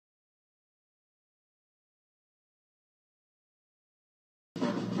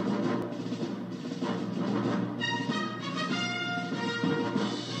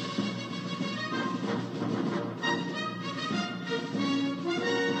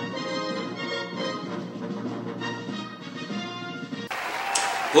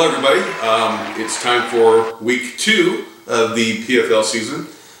Hello everybody, it's time for week 2 of the PFL season.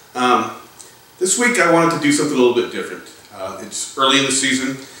 This week I wanted to do something a little bit different. It's early in the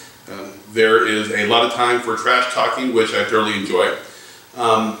season. There is a lot of time for trash talking, which I thoroughly enjoy.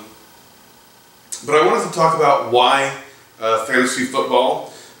 But I wanted to talk about why fantasy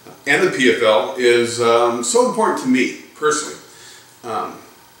football and the PFL is so important to me personally.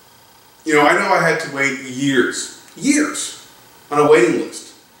 You know I had to wait years on a waiting list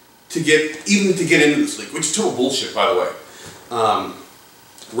to get into this league, which is total bullshit, by the way.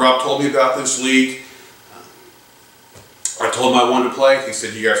 Rob told me about this league. I told him I wanted to play. He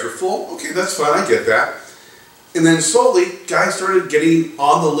said you guys were full. Okay, that's fine, I get that. And then slowly, guys started getting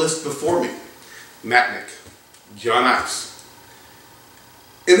on the list before me. Matnick, John Ice.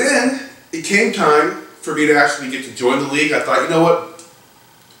 And then it came time for me to actually get to join the league. I thought, you know what?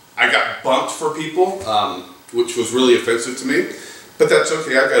 I got bumped for people, which was really offensive to me. But that's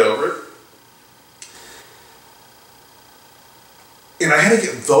okay, I got over it. And I had to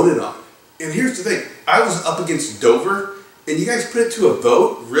get voted on. And here's the thing, I was up against Dover, and you guys put it to a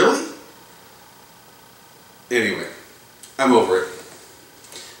vote? Really? Anyway, I'm over it.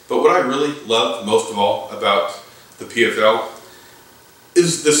 But what I really love most of all about the PFL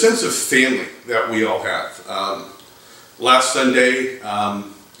is the sense of family that we all have. Last Sunday,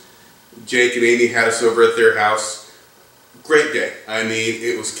 Jake and Amy had us over at their house. Great day. I mean,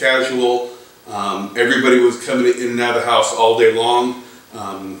 it was casual. Everybody was coming in and out of the house all day long.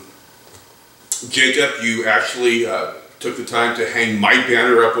 Jacob, you actually took the time to hang my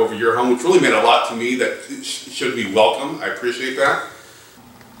banner up over your home, which really meant a lot to me. That should be welcome. I appreciate that.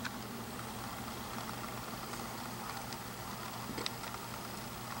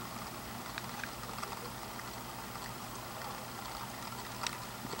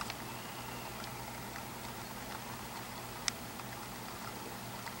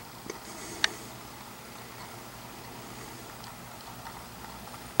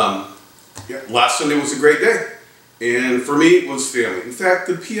 Last Sunday was a great day, and for me it was family. In fact,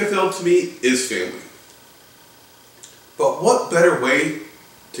 the PFL to me is family. But what better way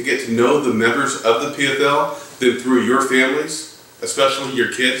to get to know the members of the PFL than through your families, especially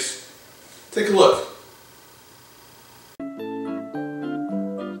your kids? Take a look.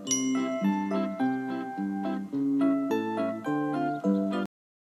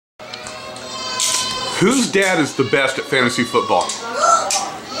 Whose dad is the best at fantasy football?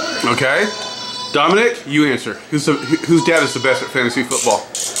 Okay, Dominic, you answer. Whose dad is the best at fantasy football?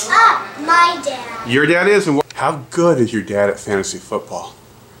 My dad. Your dad is? And how good is your dad at fantasy football?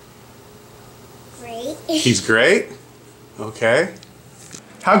 Great. He's great? Okay.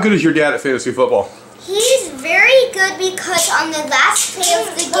 How good is your dad at fantasy football? He's very good because on the last play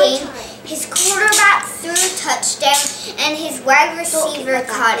of the game, his quarterback threw a touchdown and his wide receiver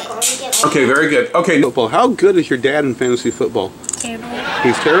caught it. Okay, very good. Okay, football. How good is your dad in fantasy football? Terrible.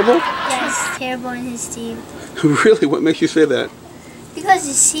 He's terrible? Yes, terrible in his team. Really? What makes you say that? Because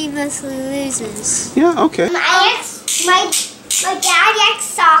his team mostly loses. Yeah, okay. My dad likes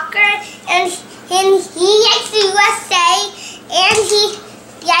soccer and he likes the USA and he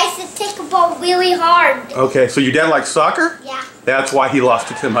likes to kick a ball really hard. Okay, so your dad likes soccer? Yeah. That's why he lost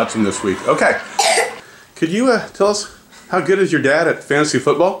to Tim Hudson this week. Okay. Could you tell us how good is your dad at fantasy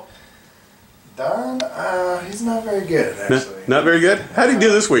football? Don, he's not very good, actually. Not very good? How did he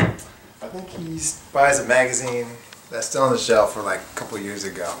do this week? I think he buys a magazine that's still on the shelf from like a couple years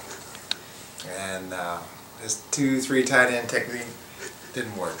ago. And his 2-3 tight end technique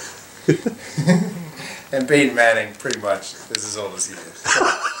didn't work. And Peyton Manning pretty much is as old as he is.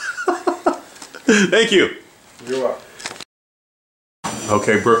 Thank you. You're welcome.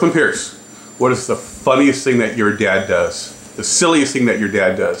 Okay, Brooklyn Pierce, what is the funniest thing that your dad does? The silliest thing that your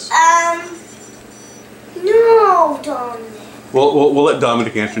dad does? No, Dominic. We'll let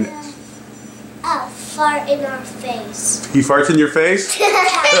Dominic answer next. Fart in our face. He farts in your face? Is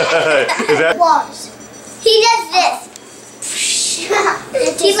that? He does this.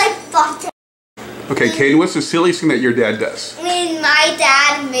 He's like farting. Okay, Caden, what's the silliest thing that your dad does? When my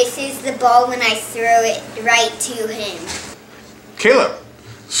dad misses the ball when I throw it right to him. Caleb,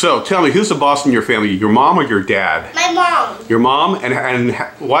 so tell me, who's the boss in your family? Your mom or your dad? My mom. Your mom? And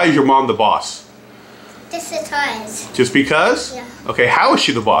why is your mom the boss? Just because. Just because? Yeah. Okay, how is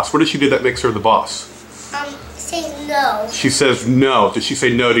she the boss? What does she do that makes her the boss? Say no. She says no. Does she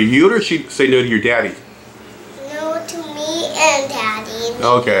say no to you or does she say no to your daddy? No to me and Daddy.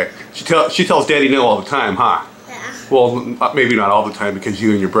 Okay. She tells Daddy no all the time, huh? Yeah. Well, maybe not all the time because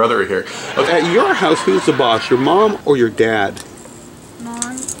you and your brother are here. Okay, at your house, who's the boss? Your mom or your dad?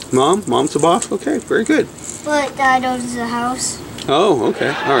 Mom. Mom? Mom's the boss? Okay, very good. But Dad owns the house. Oh, okay.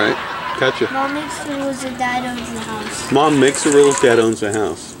 All right. Gotcha. Mom makes the rules and Dad owns the house. Mom makes the rules, Dad owns the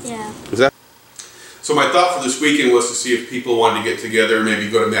house. Yeah. Is that? So my thought for this weekend was to see if people wanted to get together, maybe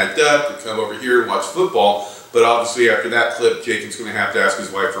go to Mad Duck and come over here and watch football. But obviously after that clip, Jacob's going to have to ask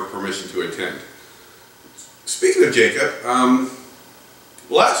his wife for permission to attend. Speaking of Jacob,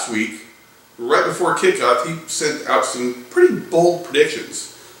 last week, right before kickoff, he sent out some pretty bold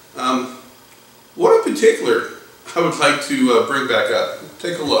predictions. One in particular I would like to bring back up.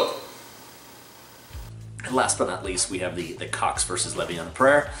 Take a look. And last but not least, we have the Cox versus Le'Veon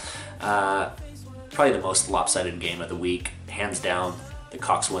Prayer. Probably the most lopsided game of the week. Hands down, the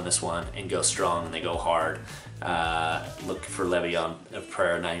Cox win this one and go strong and they go hard. Look for Le'Veon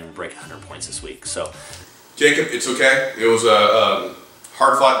Prayer not even break 100 points this week. So, Jacob, it's okay. It was a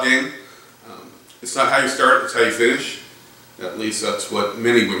hard-fought game. It's not how you start, it's how you finish. At least that's what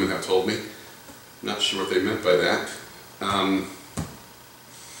many women have told me. I'm not sure what they meant by that.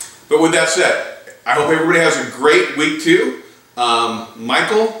 But with that said, I hope everybody has a great week 2.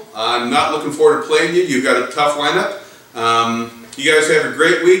 Michael, I'm not looking forward to playing you. You've got a tough lineup. You guys have a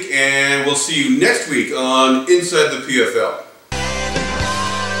great week, and we'll see you next week on Inside the PFL.